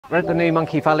We're at the new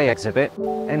Monkey Valley exhibit.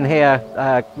 In here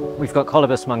we've got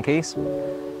colobus monkeys,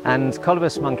 and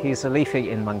colobus monkeys are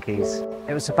leaf-eating monkeys.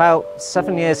 It was about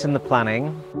 7 years in the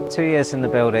planning, 2 years in the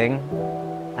building,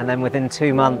 and then within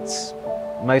 2 months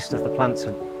most of the plants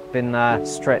had been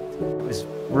stripped. It was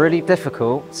really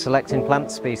difficult selecting plant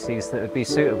species that would be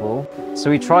suitable, so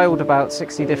we trialled about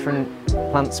 60 different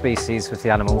plant species with the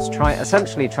animals,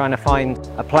 essentially trying to find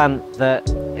a plant that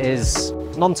is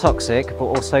non-toxic but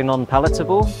also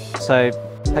non-palatable, so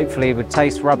hopefully it would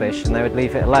taste rubbish and they would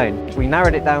leave it alone. We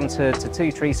narrowed it down to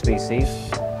 2 tree species,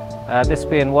 this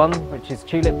being one, which is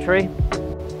tulip tree,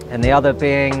 and the other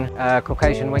being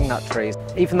Caucasian wingnut trees.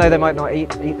 Even though they might not eat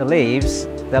the leaves,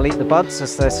 they'll eat the buds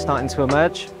as they're starting to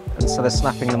emerge, and so they're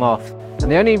snapping them off.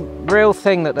 And the only real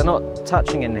thing that they're not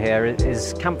touching in here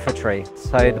is camphor tree.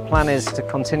 So the plan is to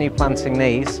continue planting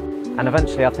these, and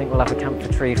eventually I think we'll have a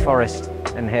camphor tree forest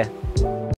in here.